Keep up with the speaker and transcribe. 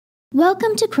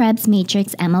Welcome to Krebs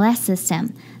Matrix MLS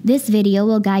system. This video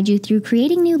will guide you through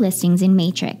creating new listings in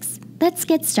Matrix. Let's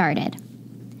get started.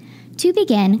 To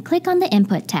begin, click on the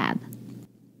Input tab.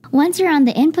 Once you're on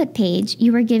the Input page,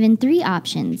 you are given three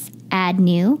options: Add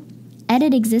New,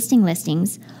 Edit Existing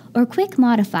Listings, or Quick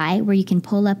Modify, where you can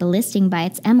pull up a listing by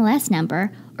its MLS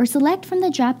number or select from the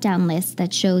drop-down list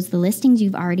that shows the listings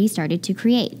you've already started to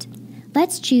create.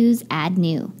 Let's choose Add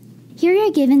New. Here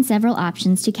you're given several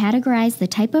options to categorize the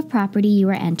type of property you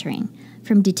are entering,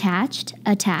 from detached,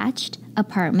 attached,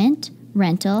 apartment,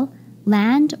 rental,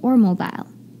 land, or mobile.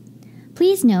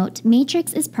 Please note,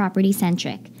 Matrix is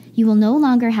property-centric. You will no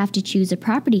longer have to choose a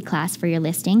property class for your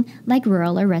listing, like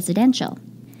rural or residential.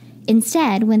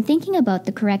 Instead, when thinking about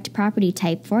the correct property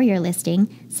type for your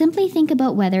listing, simply think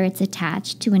about whether it's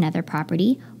attached to another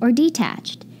property or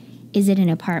detached. Is it an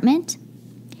apartment?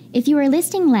 If you are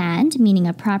listing land, meaning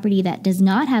a property that does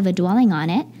not have a dwelling on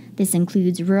it, this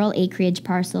includes rural acreage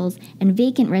parcels and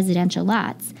vacant residential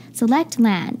lots, select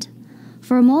land.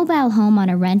 For a mobile home on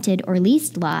a rented or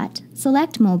leased lot,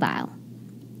 select mobile.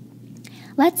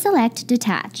 Let's select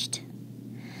detached.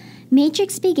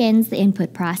 Matrix begins the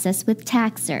input process with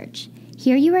tax search.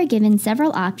 Here you are given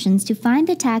several options to find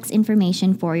the tax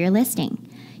information for your listing.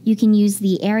 You can use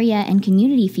the area and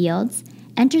community fields,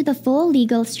 enter the full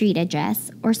legal street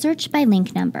address, or search by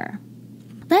link number.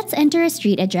 Let's enter a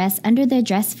street address under the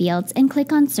address fields and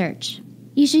click on Search.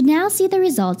 You should now see the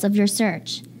results of your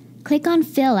search. Click on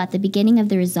Fill at the beginning of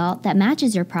the result that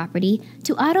matches your property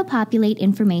to auto-populate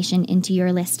information into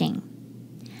your listing.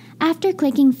 After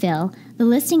clicking Fill, the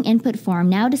listing input form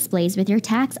now displays with your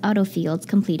tax auto fields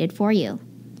completed for you.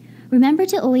 Remember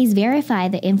to always verify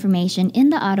the information in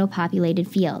the auto-populated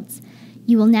fields.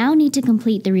 You will now need to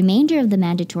complete the remainder of the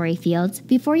mandatory fields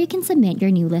before you can submit your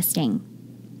new listing.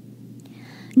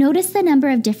 Notice the number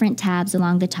of different tabs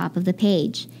along the top of the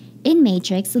page. In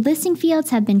Matrix, the listing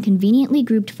fields have been conveniently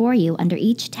grouped for you under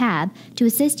each tab to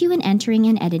assist you in entering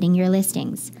and editing your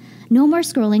listings. No more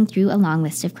scrolling through a long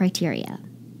list of criteria.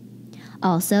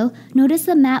 Also, notice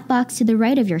the map box to the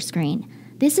right of your screen.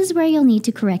 This is where you'll need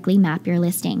to correctly map your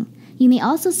listing. You may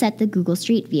also set the Google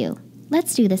Street View.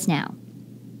 Let's do this now.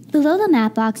 Below the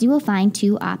map box, you will find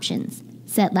two options: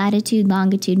 Set Latitude,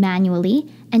 Longitude manually,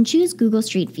 and choose Google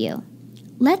Street View.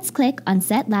 Let's click on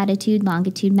Set Latitude,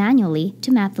 Longitude manually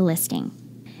to map the listing.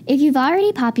 If you've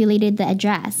already populated the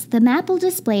address, the map will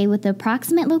display with the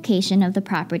approximate location of the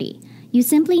property. You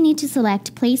simply need to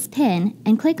select Place Pin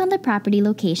and click on the property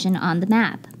location on the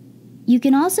map. You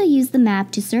can also use the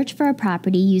map to search for a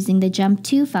property using the Jump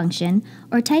To function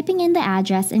or typing in the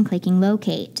address and clicking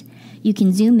Locate. You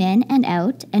can zoom in and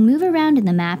out and move around in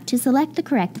the map to select the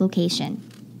correct location.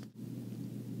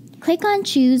 Click on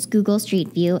Choose Google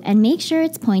Street View and make sure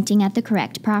it's pointing at the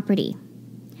correct property.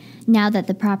 Now that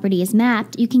the property is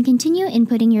mapped, you can continue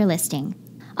inputting your listing.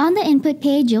 On the input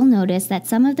page, you'll notice that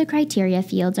some of the criteria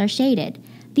fields are shaded.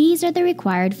 These are the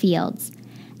required fields.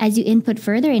 As you input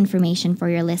further information for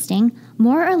your listing,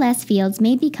 more or less fields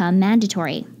may become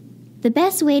mandatory. The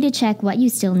best way to check what you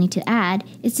still need to add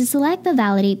is to select the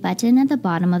Validate button at the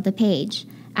bottom of the page,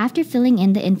 after filling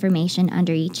in the information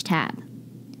under each tab.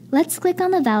 Let's click on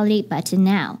the Validate button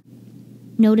now.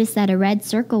 Notice that a red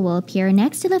circle will appear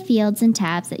next to the fields and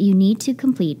tabs that you need to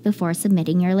complete before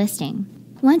submitting your listing.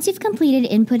 Once you've completed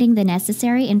inputting the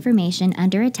necessary information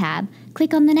under a tab,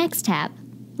 click on the next tab.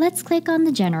 Let's click on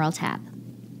the General tab.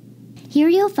 Here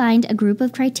you'll find a group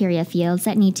of criteria fields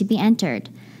that need to be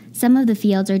entered. Some of the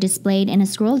fields are displayed in a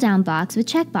scroll-down box with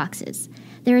checkboxes.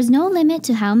 There is no limit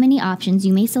to how many options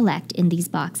you may select in these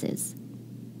boxes.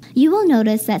 You will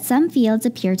notice that some fields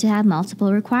appear to have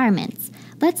multiple requirements.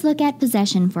 Let's look at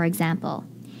possession, for example.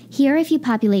 Here, if you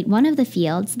populate one of the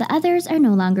fields, the others are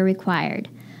no longer required.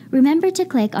 Remember to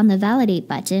click on the Validate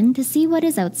button to see what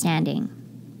is outstanding.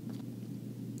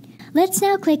 Let's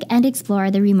now click and explore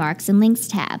the Remarks and Links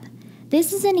tab.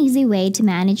 This is an easy way to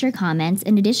manage your comments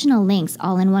and additional links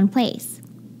all in one place.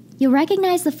 You'll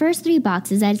recognize the first three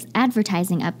boxes as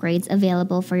advertising upgrades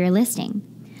available for your listing.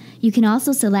 You can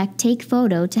also select Take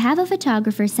Photo to have a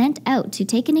photographer sent out to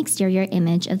take an exterior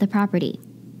image of the property.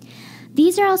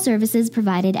 These are all services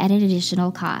provided at an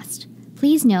additional cost.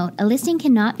 Please note, a listing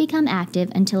cannot become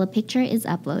active until a picture is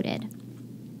uploaded.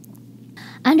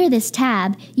 Under this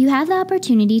tab, you have the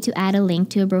opportunity to add a link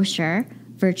to a brochure,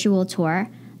 virtual tour,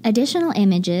 additional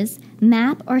images,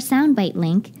 map, or soundbite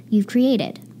link you've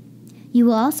created. You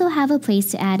will also have a place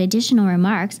to add additional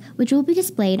remarks, which will be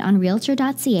displayed on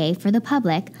Realtor.ca for the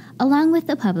public, along with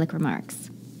the public remarks.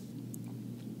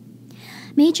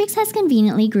 Matrix has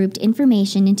conveniently grouped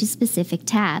information into specific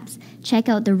tabs. Check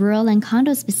out the rural and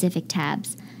condo-specific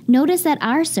tabs. Notice that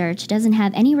our search doesn't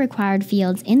have any required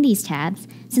fields in these tabs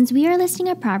since we are listing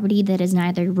a property that is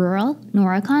neither rural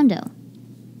nor a condo.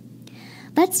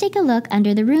 Let's take a look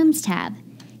under the Rooms tab.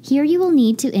 Here you will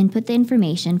need to input the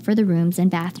information for the rooms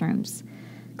and bathrooms.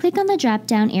 Click on the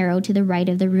drop-down arrow to the right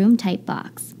of the room type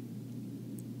box.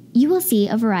 You will see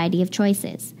a variety of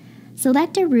choices.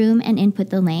 Select a room and input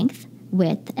the length,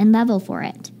 width, and level for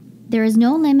it. There is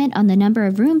no limit on the number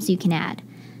of rooms you can add.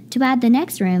 To add the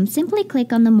next room, simply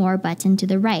click on the More button to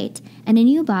the right and a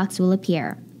new box will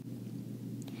appear.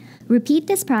 Repeat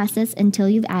this process until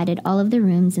you've added all of the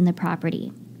rooms in the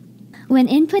property. When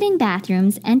inputting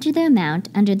bathrooms, enter the amount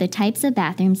under the types of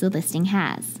bathrooms the listing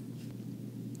has.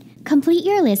 Complete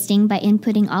your listing by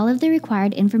inputting all of the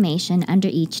required information under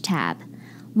each tab.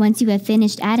 Once you have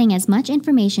finished adding as much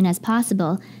information as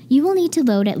possible, you will need to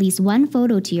load at least one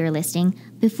photo to your listing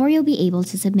before you'll be able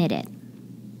to submit it.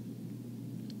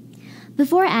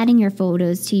 Before adding your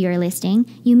photos to your listing,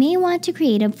 you may want to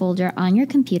create a folder on your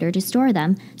computer to store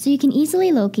them so you can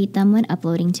easily locate them when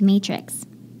uploading to Matrix.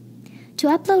 To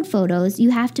upload photos,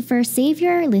 you have to first save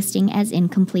your listing as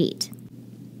incomplete.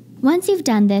 Once you've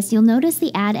done this, you'll notice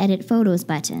the Add Edit Photos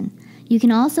button. You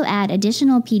can also add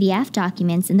additional PDF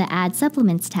documents in the Add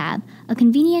Supplements tab, a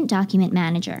convenient document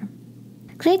manager.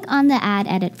 Click on the Add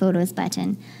Edit Photos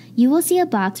button. You will see a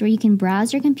box where you can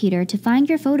browse your computer to find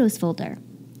your Photos folder.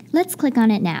 Let's click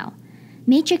on it now.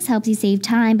 Matrix helps you save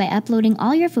time by uploading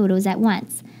all your photos at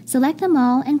once. Select them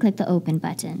all and click the Open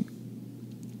button.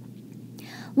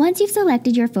 Once you've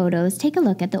selected your photos, take a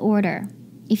look at the order.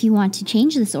 If you want to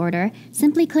change this order,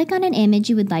 simply click on an image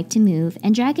you would like to move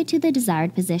and drag it to the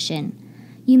desired position.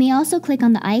 You may also click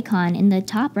on the icon in the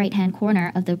top right-hand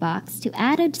corner of the box to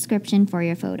add a description for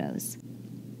your photos.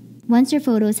 Once your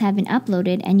photos have been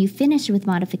uploaded and you've finished with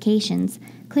modifications,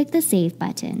 click the Save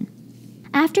button.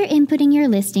 After inputting your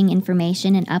listing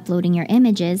information and uploading your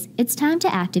images, it's time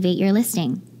to activate your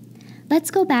listing.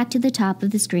 Let's go back to the top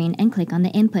of the screen and click on the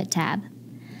Input tab.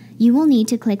 You will need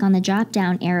to click on the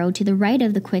drop-down arrow to the right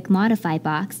of the Quick Modify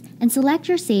box and select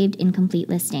your saved incomplete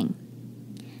listing.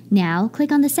 Now,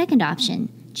 click on the second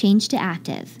option, Change to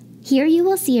Active. Here you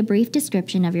will see a brief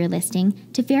description of your listing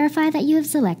to verify that you have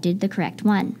selected the correct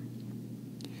one.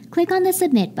 Click on the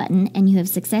Submit button and you have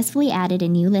successfully added a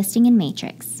new listing in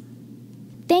Matrix.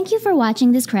 Thank you for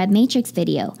watching this Krebs Matrix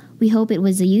video. We hope it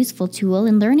was a useful tool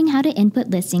in learning how to input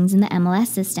listings in the MLS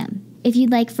system. If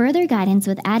you'd like further guidance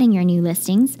with adding your new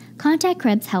listings, contact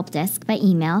Krebs Help Desk by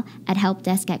email at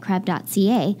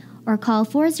helpdesk@krebs.ca or call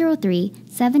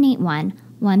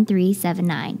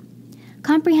 403-781-1379.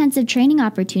 Comprehensive training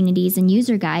opportunities and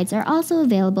user guides are also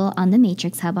available on the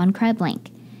Matrix Hub on Krebs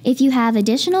link. If you have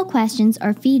additional questions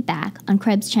or feedback on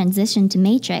Krebs' transition to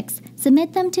Matrix,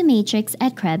 submit them to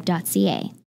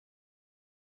matrix@krebs.ca.